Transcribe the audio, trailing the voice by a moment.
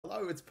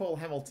Hello, it's Paul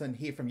Hamilton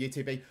here from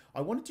UTB.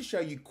 I wanted to show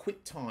you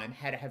QuickTime,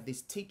 how to have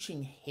this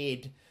teaching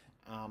head,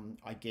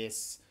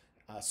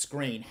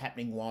 screen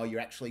happening while you're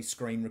actually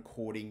screen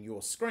recording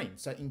your screen.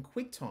 So in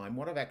QuickTime,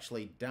 what I've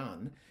actually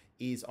done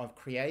is I've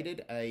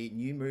created a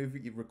new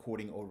movie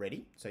recording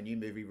already. So new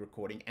movie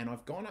recording, and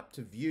I've gone up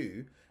to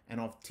view and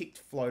I've ticked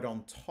float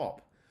on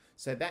top.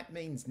 So that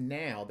means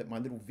now that my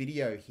little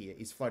video here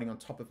is floating on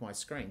top of my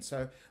screen.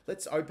 So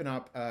let's open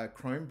up a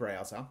Chrome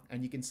browser,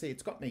 and you can see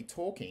it's got me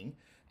talking,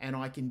 and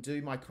I can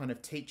do my kind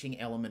of teaching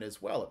element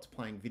as well. It's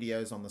playing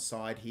videos on the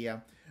side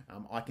here.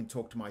 I can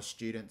talk to my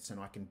students and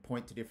I can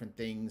point to different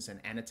things and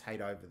annotate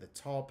over the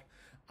top.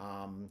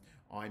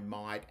 I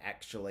might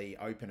actually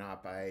open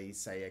up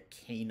say a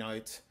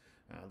keynote.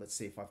 Let's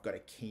see if I've got a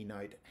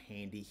keynote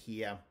handy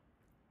here.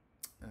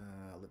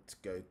 Let's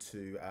go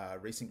to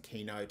recent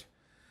keynote.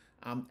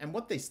 And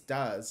what this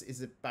does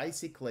is it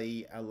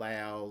basically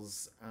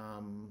allows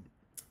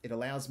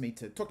me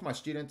to talk to my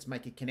students,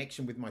 make a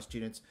connection with my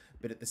students,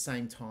 but at the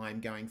same time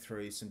going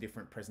through some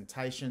different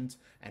presentations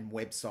and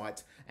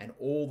websites, and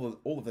all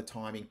of the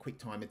time in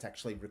QuickTime it's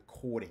actually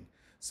recording.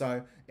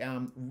 So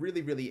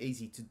really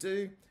easy to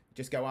do.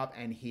 Just go up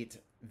and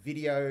hit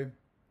video.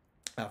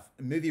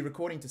 Movie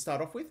recording to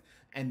start off with,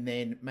 and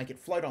then make it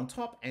float on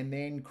top, and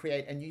then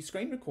create a new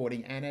screen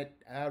recording, and it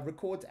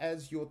records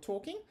as you're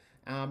talking,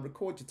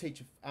 record your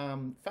teacher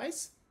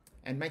face,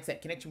 and makes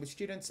that connection with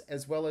students,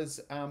 as well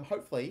as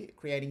hopefully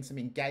creating some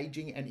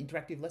engaging and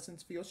interactive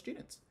lessons for your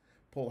students.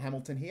 Paul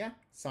Hamilton here,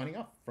 signing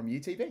off from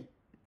UTB.